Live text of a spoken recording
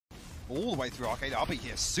all the way through Arcade. RB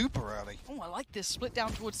here super early. Oh, I like this split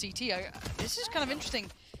down towards CT. This is kind of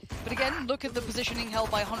interesting. But again, look at the positioning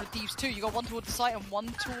held by 100 Thieves too. You got one towards the site and one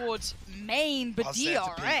towards main, but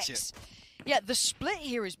DRX. Yeah, the split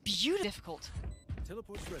here is beautiful.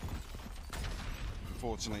 Difficult.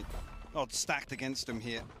 Unfortunately, not stacked against him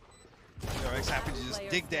here. DRX happy to just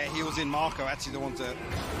dig their heels in. MaKo actually the one to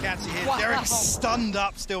catch it here. Wow. Derrek stunned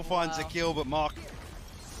up, still finds a kill, but MaKo.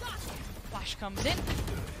 Flash comes in.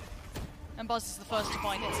 And Buzz is the first to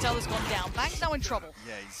find it. Stella's gone down. Bang's now in trouble.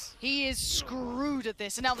 Yeah, he is screwed at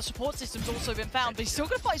this. And now the support system's also been found, but he's still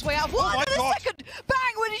going to fight his way out. Oh my God. Second!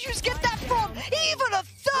 Bang! Where did you just get that from? Even a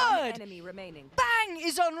third! Enemy remaining. Bang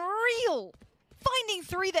is unreal! Finding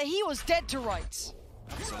 3 that he was dead to rights.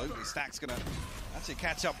 Absolutely. Stack's going to actually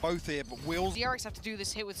catch up both here, but Will's... The DRX have to do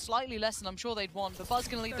this hit with slightly less than I'm sure they'd want, but Buzz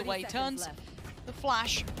going to lead the way. Turns the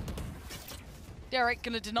flash. Derrek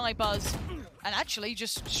going to deny Buzz. And actually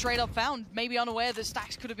just straight up found, maybe unaware that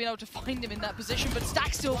Stax could have been able to find him in that position, but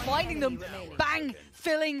Stax still finding them. Bang!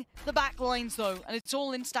 Filling the back lines though. And it's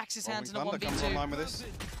all in Stax's hands in a 1v2. Comes online with this.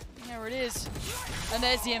 There it is. And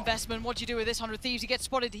there's the investment. What do you do with this 100 Thieves? He gets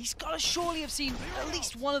spotted. He's got to surely have seen at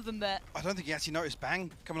least one of them there. I don't think he actually noticed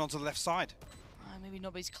Bang coming onto the left side. Maybe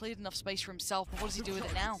not, but he's cleared enough space for himself. But what does he do with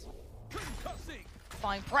it now?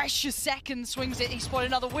 Fine, precious second, swings it. He spotted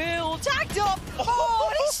another wheel. Tagged up! Oh,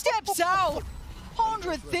 and he steps out!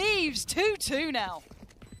 100 Thieves, 2-2 now.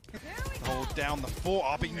 Hold down the fort.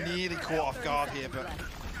 RB nearly caught off guard here, but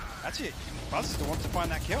actually, Buzz is the one to find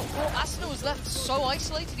that kill. Well, Asuna was left so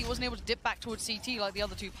isolated, he wasn't able to dip back towards CT like the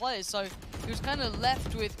other 2 players, so he was kind of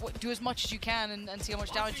left with do as much as you can and see how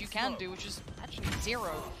much damage you can do, which is actually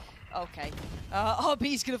 0. Okay.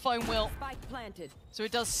 RB's going to find Will. So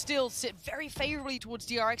it does still sit very favorably towards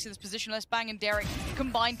DRX in this position. Let's Bang and Derrek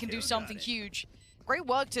combined can do something huge. Great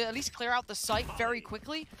work to at least clear out the site very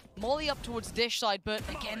quickly. Molly up towards dish side, but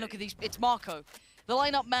again, look at these. It's MaKo, the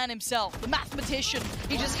lineup man himself, the mathematician.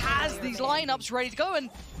 He just has these lineups ready to go, and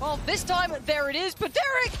well, this time there it is. But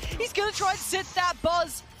Derrek, he's going to try and sit that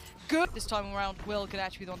Buzz. Good. This time around, Will could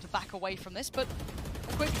actually be the one to back away from this, but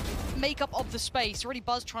a quick makeup of the space. Already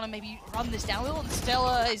Buzz trying to maybe run this down. Will and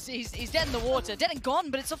Stella he's dead in the water, dead and gone,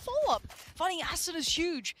 but it's a follow-up. Finding Asuna's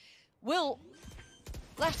huge. Will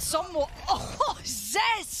left somewhat. Oh,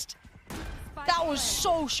 Zest! That was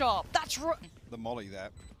so sharp. That's the molly there.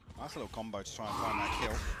 Nice little combo to try and find that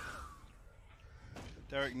kill.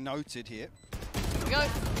 Derrek noted here. Here we go.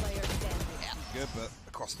 Yeah. Good, but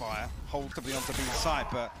the crossfire holds to be onto the side,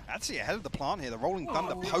 but actually ahead of the plant here. The Rolling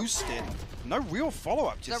Thunder posted. No real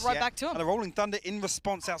follow-up just right yet. Back to him. And the Rolling Thunder in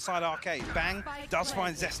response outside Arcade. Bang does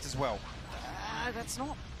find Zest as well. That's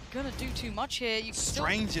not gonna do too much here. You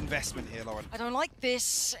Strange investment here, Lauren. I don't like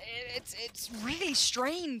this. It's really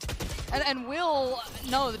strained. And Will,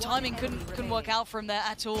 no, the timing couldn't work out for him there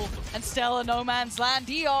at all. And Stella, no man's land.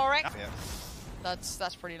 DRX. Yeah.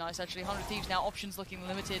 That's pretty nice actually. 100 Thieves now, options looking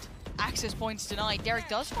limited. Access points denied. Derrek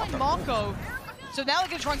does find MaKo. So now they're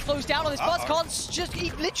gonna try and close down on this. Buzz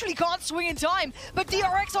he literally can't swing in time. But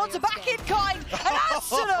DRX onto back in kind. And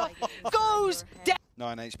Asuna goes down.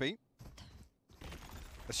 9 HP.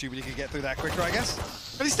 Assuming he can get through that quicker, I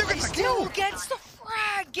guess. But he still gets the kill. kill. Gets the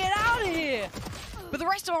frag. Get out of here. But the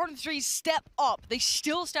rest of 103 step up. They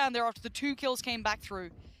still stand there after the 2 kills came back through.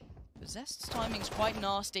 But Zest's timing's quite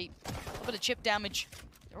nasty. A bit of chip damage.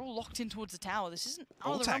 They're all locked in towards the tower. This isn't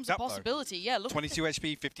out of the realms of possibility. Yeah, look. 22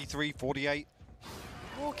 HP, 53, 48.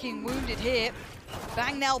 Walking wounded here.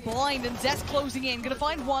 Bang now blind and Zest closing in. Gonna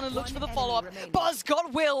find one and looks for the follow-up. Buzz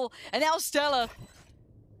got Will. And now Stella.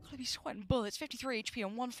 Gotta be sweating bullets. 53 HP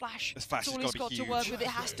on 1 flash. This flash That's all has he's got to work with. It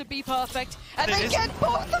has to be perfect. And it they is. get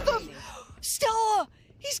both of them. Stella,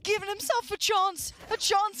 he's given himself a chance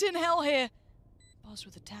in hell here. Buzz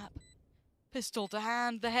with a tap. Pistol to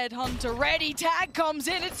hand, the headhunter ready. Tag comes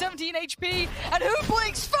in at 17 HP. And who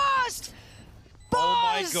blinks first? Buzz!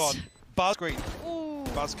 Oh my God. Buzz green. Ooh.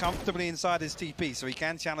 Buzz comfortably inside his TP, so he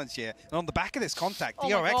can challenge here. And on the back of this contact, Oh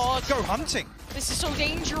DRX go hunting. This is so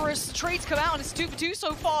dangerous. The trades come out and it's 2-for-2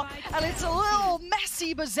 so far. And it's a little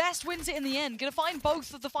messy, but Zest wins it in the end. Gonna find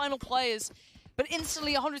both of the final players. But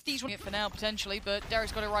instantly 100 Thieves win it for now, potentially. But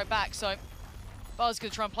Derrek's got it right back, so Buzz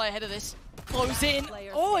gonna try and play ahead of this. Close in.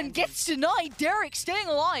 Oh, and gets denied. Derrek staying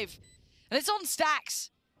alive. And it's on stax.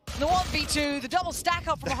 The 1v2, the double stack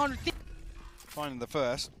up from 100 Thieves. Finding the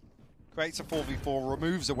first. Creates a 4v4,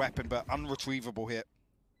 removes a weapon, but unretrievable here.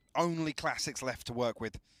 Only classics left to work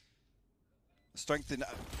with. Strength in...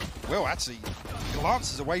 Will actually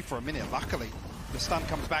glances away for a minute, luckily. The stun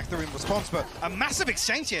comes back through in response, but a massive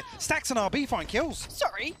exchange here. Stax and RB find kills.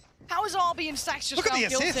 Sorry, How is RB and Stax just Look at found the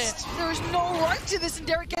kills assist. here? There is no right to this, and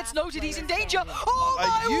Derrek gets noted. He's in danger. Oh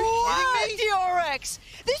Are you my word, DRX!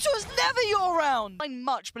 This was never your round. Not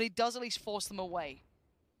much, but he does at least force them away.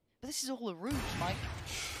 But this is all a ruse, Mike.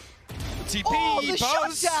 TP, Oh, the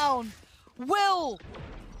Buzz. shutdown! Will!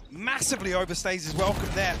 Massively overstays his welcome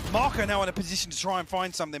there. MaKo now in a position to try and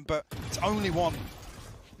find something, but it's only one.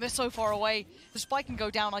 They're so far away. The spike can go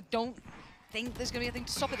down. I don't think there's going to be a thing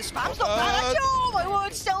to stop it. The spam's not bad. Oh, my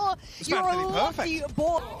word, Stella. You're a lucky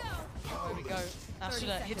boy. There we go.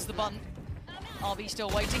 Asuna hits the button. RB still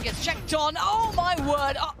waiting. Gets checked on. Oh, my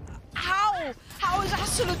word. How? How is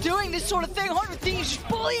Asuna doing this sort of thing? 100 Thieves just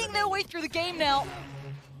bullying their way through the game now.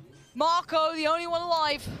 MaKo, the only one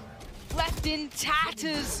alive, left in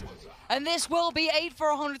tatters. And this will be 8 for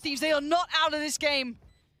 100 Thieves. They are not out of this game.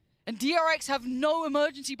 And DRX have no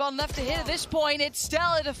emergency button left to hit at this point. It's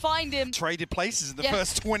Stella to find him. Traded places in the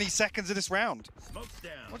first 20 seconds of this round.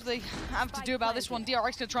 What do they have to do about this one? DRX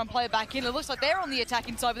going to try and play it back in. It looks like they're on the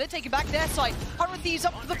attacking side, but they're taking back their side. 100 Thieves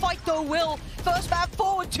up for the fight though, Will. First man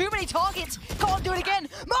forward, too many targets. Can't do it again.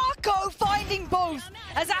 MaKo finding both.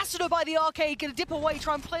 As Asuna by the arcade going to dip away,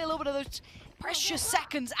 try and play a little bit of those precious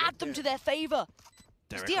seconds, add them to their favor.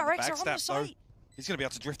 DRX are on the site. He's going to be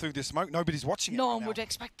able to drift through this smoke. Nobody's watching it. No one would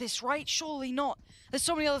expect this, right? Surely not. There's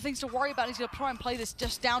so many other things to worry about. He's going to try and play this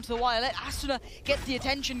just down to the wire. Let Asuna get the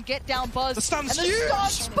attention, get down Buzz. The stun's huge! And the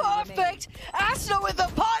stun's perfect! Asuna with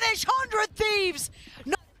the punish! 100 Thieves!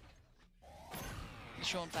 No. The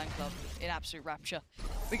Sean fan club in absolute rapture.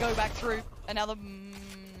 We go back through. Another...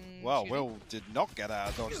 Well, Will did not get out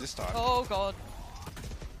of dodge this time. Oh, God.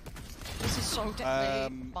 This is so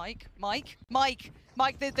deadly. Mike,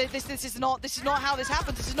 this is not how this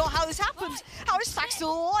happens. This is not how this happens. How is Stax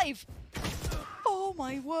still alive? Oh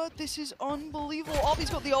my word, this is unbelievable. RB's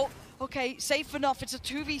got the ult. Okay, safe enough. It's a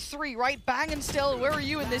 2v3, right? Bang and Stella, where are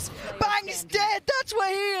you in this? Bang is dead. That's where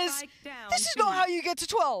he is. This is not how you get to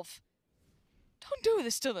 12. Don't do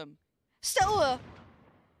this to them. Stella,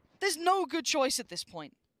 there's no good choice at this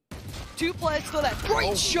point. 2 players to the left.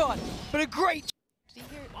 Great shot, but a great. Did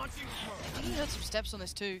he heard some steps on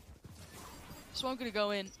this too? Smoke gonna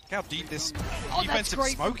go in. Look how deep this That's defensive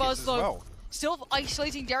great smoke Buzz, is as though. well. Still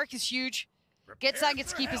isolating Derrek is huge. Gets that,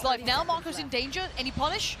 gets to keep his life. Now MaKo's in danger. Any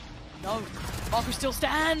punish? No. MaKo still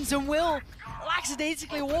stands and Will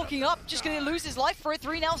lackadaisically walking up. Just gonna lose his life for it.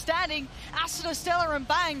 3 now standing. Asuna, Stella, and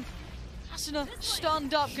Bang. Asuna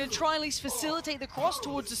stunned up. Gonna try and at least facilitate the cross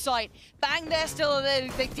towards the site. Bang there, Stella.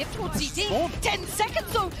 They dip towards CT. 10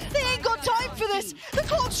 seconds though. They ain't got time for this. The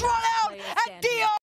clock's run out. And DRX